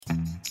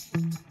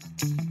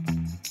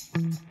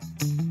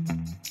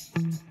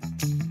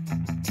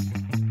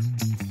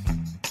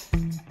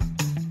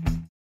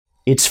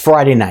It's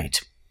Friday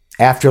night.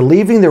 After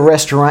leaving the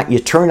restaurant, you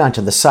turn onto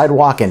the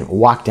sidewalk and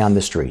walk down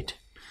the street.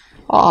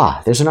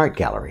 There's an art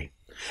gallery.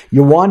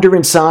 You wander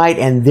inside,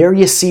 and there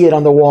you see it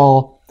on the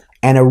wall,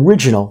 an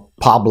original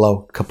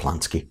Pablo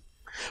Kaplansky.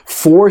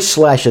 4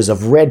 slashes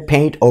of red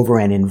paint over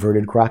an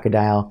inverted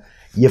crocodile.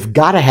 You've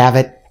got to have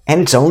it, and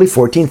it's only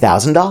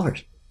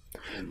 $14,000.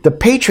 The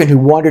patron who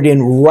wandered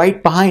in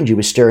right behind you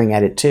is staring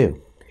at it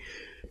too.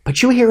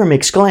 But you hear him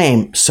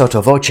exclaim, sotto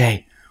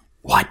voce,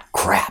 "What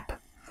crap!"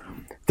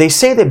 They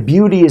say that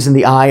beauty is in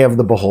the eye of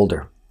the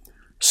beholder.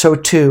 So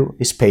too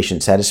is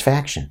patient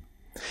satisfaction.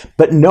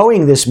 But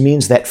knowing this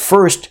means that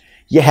first,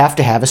 you have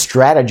to have a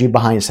strategy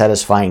behind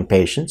satisfying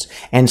patients,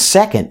 and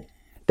second,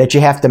 that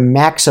you have to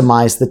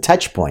maximize the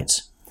touch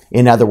points.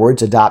 In other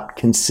words, adopt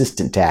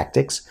consistent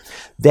tactics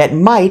that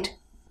might,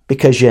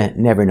 because you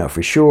never know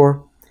for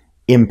sure,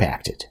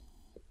 impact it.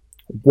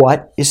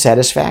 What is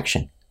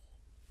satisfaction?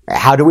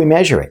 How do we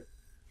measure it?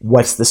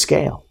 What's the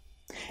scale?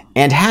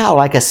 And how,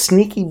 like a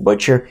sneaky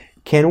butcher,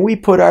 can we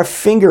put our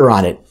finger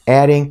on it,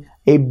 adding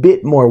a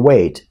bit more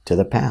weight to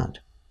the pound?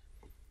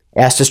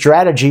 As to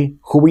strategy,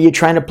 who are you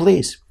trying to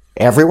please?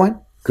 Everyone?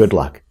 Good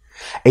luck.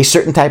 A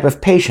certain type of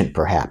patient,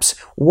 perhaps,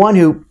 one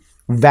who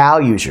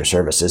values your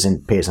services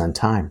and pays on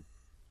time.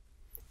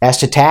 As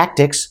to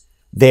tactics,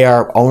 they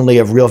are only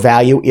of real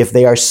value if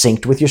they are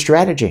synced with your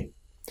strategy.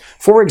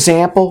 For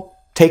example,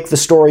 take the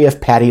story of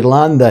Paddy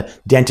Lund, the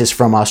dentist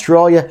from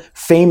Australia,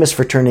 famous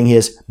for turning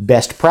his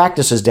best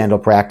practices dental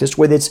practice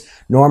with its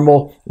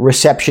normal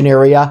reception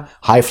area,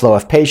 high flow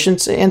of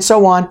patients, and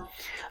so on.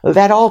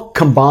 That all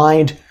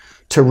combined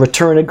to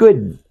return a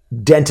good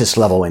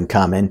dentist-level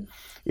income, and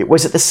it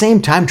was at the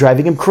same time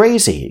driving him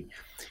crazy.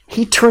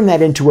 He turned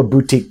that into a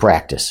boutique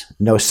practice.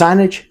 No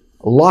signage,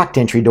 locked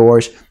entry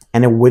doors,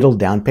 and a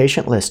whittled-down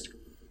patient list.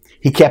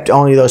 He kept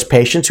only those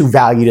patients who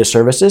valued his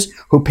services,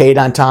 who paid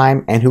on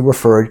time, and who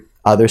referred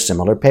other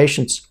similar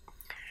patients.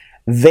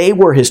 They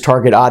were his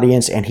target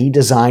audience, and he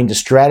designed a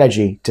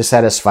strategy to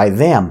satisfy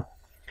them,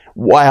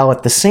 while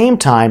at the same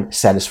time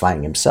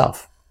satisfying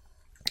himself.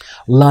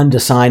 Lund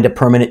assigned a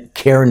permanent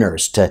care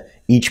nurse to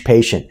each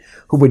patient,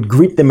 who would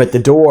greet them at the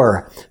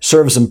door,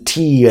 serves them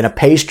tea and a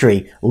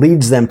pastry,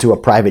 leads them to a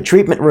private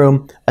treatment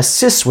room,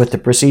 assists with the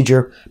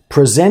procedure,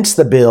 presents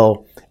the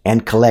bill,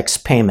 and collects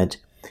payment,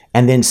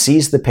 and then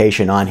sees the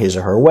patient on his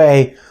or her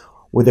way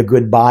with a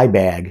goodbye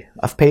bag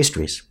of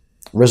pastries.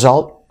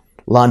 Result,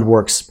 Lund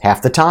works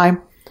half the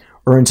time,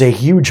 earns a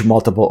huge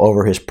multiple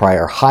over his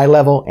prior high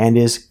level, and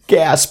is,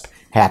 gasp,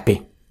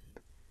 happy.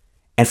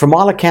 And from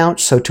all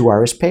accounts, so too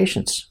are his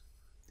patients.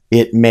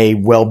 It may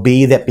well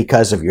be that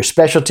because of your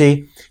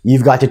specialty,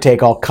 you've got to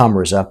take all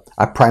comers, a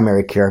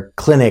primary care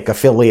clinic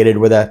affiliated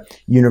with a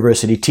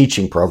university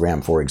teaching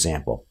program, for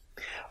example.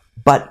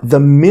 But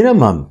the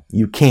minimum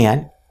you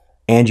can,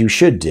 and you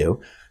should do,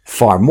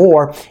 far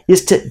more,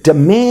 is to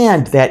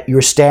demand that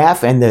your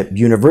staff and the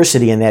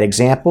university in that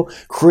example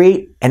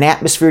create an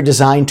atmosphere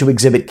designed to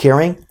exhibit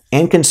caring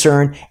and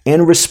concern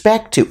and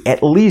respect to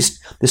at least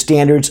the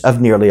standards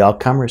of nearly all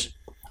comers.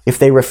 If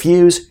they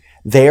refuse,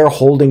 they are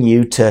holding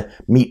you to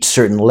meet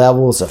certain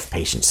levels of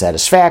patient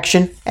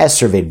satisfaction, as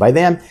surveyed by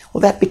them.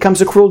 Well, that becomes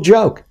a cruel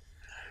joke.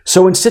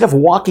 So instead of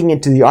walking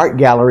into the art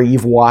gallery,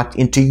 you've walked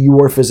into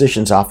your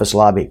physician's office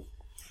lobby.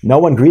 No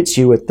one greets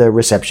you at the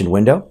reception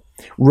window.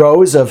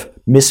 Rows of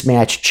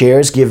mismatched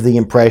chairs give the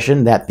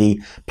impression that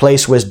the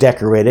place was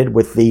decorated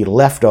with the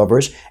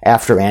leftovers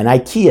after an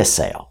IKEA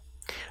sale.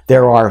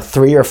 There are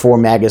 3 or 4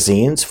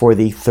 magazines for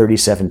the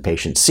 37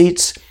 patient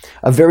seats.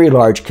 A very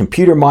large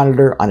computer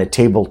monitor on a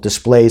table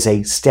displays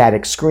a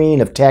static screen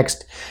of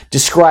text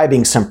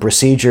describing some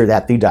procedure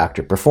that the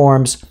doctor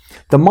performs.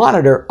 The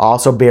monitor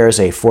also bears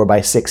a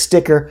 4x6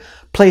 sticker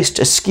placed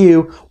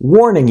askew,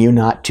 warning you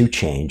not to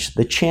change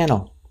the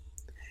channel.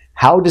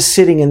 How does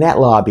sitting in that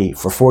lobby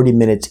for 40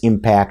 minutes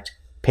impact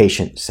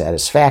patient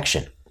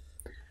satisfaction?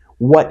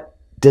 What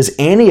does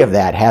any of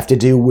that have to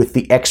do with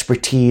the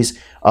expertise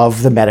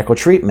of the medical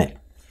treatment?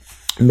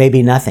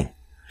 Maybe nothing.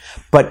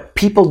 But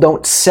people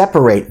don't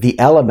separate the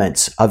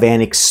elements of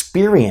an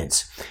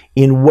experience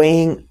in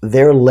weighing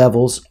their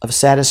levels of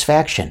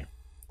satisfaction.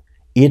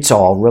 It's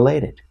all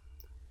related.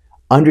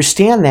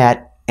 Understand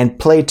that and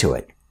play to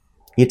it.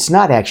 It's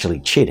not actually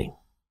cheating.